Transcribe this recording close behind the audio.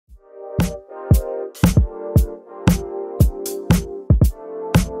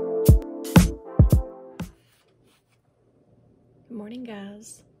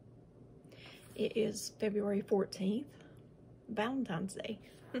guys. It is February 14th, Valentine's Day.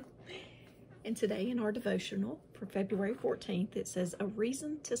 And today in our devotional for February 14th, it says, a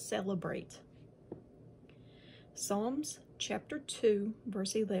reason to celebrate. Psalms chapter 2,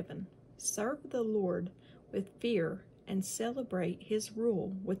 verse 11. Serve the Lord with fear and celebrate his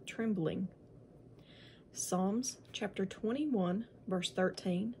rule with trembling. Psalms chapter 21, verse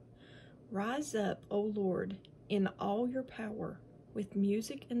 13. Rise up, O Lord, in all your power. With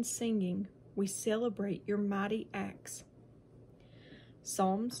music and singing, we celebrate your mighty acts.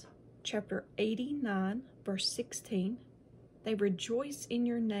 Psalms chapter 89, verse 16. They rejoice in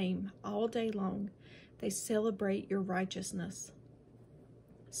your name all day long. They celebrate your righteousness.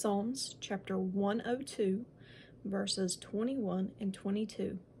 Psalms chapter 102, verses 21 and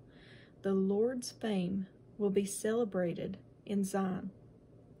 22. The Lord's fame will be celebrated in Zion,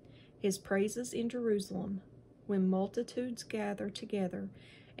 his praises in Jerusalem, when multitudes gather together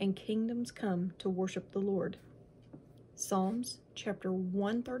and kingdoms come to worship the Lord. Psalms chapter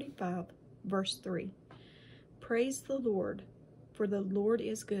 135, verse 3. Praise the Lord, for the Lord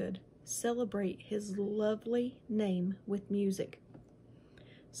is good. Celebrate his lovely name with music.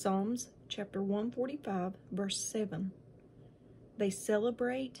 Psalms chapter 145, verse 7. They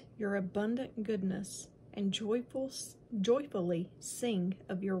celebrate your abundant goodness and joyfully sing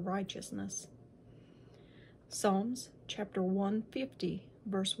of your righteousness. Psalms chapter 150,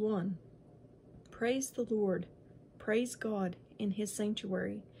 verse 1. Praise the Lord. Praise God in his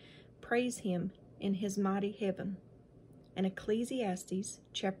sanctuary. Praise him in his mighty heaven. And Ecclesiastes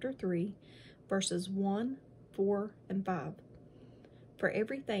chapter 3, verses 1, 4, and 5. For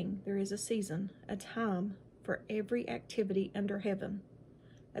everything there is a season, a time for every activity under heaven,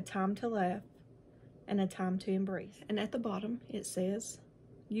 a time to laugh and a time to embrace. And at the bottom it says,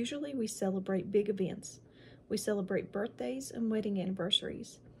 usually we celebrate big events. We celebrate birthdays and wedding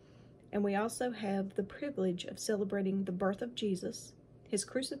anniversaries. And we also have the privilege of celebrating the birth of Jesus, his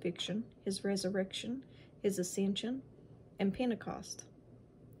crucifixion, his resurrection, his ascension, and Pentecost.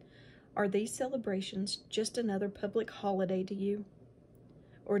 Are these celebrations just another public holiday to you?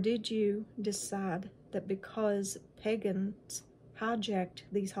 Or did you decide that because pagans hijacked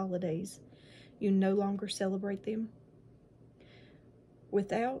these holidays, you no longer celebrate them?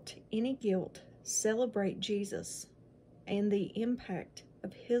 Without any guilt, celebrate Jesus and the impact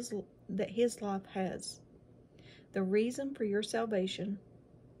of that his life has. The reason for your salvation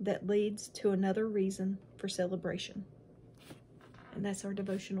that leads to another reason for celebration. And that's our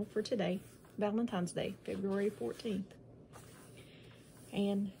devotional for today, Valentine's Day, February 14th.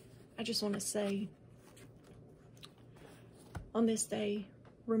 And I just want to say, on this day,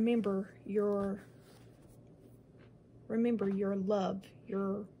 remember your love,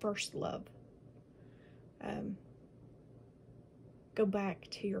 your first love. Go back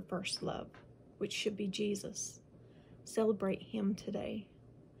to your first love, which should be Jesus. Celebrate him today.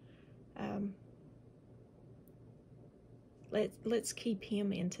 Let's keep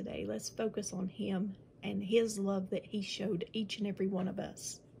him in today. Let's focus on him and his love that he showed each and every one of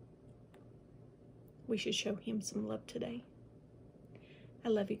us. We should show him some love today. I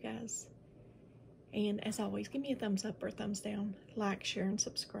love you guys. And as always, give me a thumbs up or a thumbs down. Like, share, and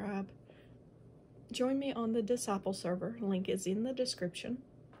subscribe. Join me on the Disciple server. Link is in the description.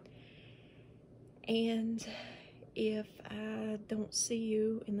 And if I don't see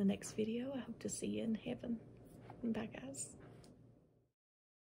you in the next video, I hope to see you in heaven. Bye, guys.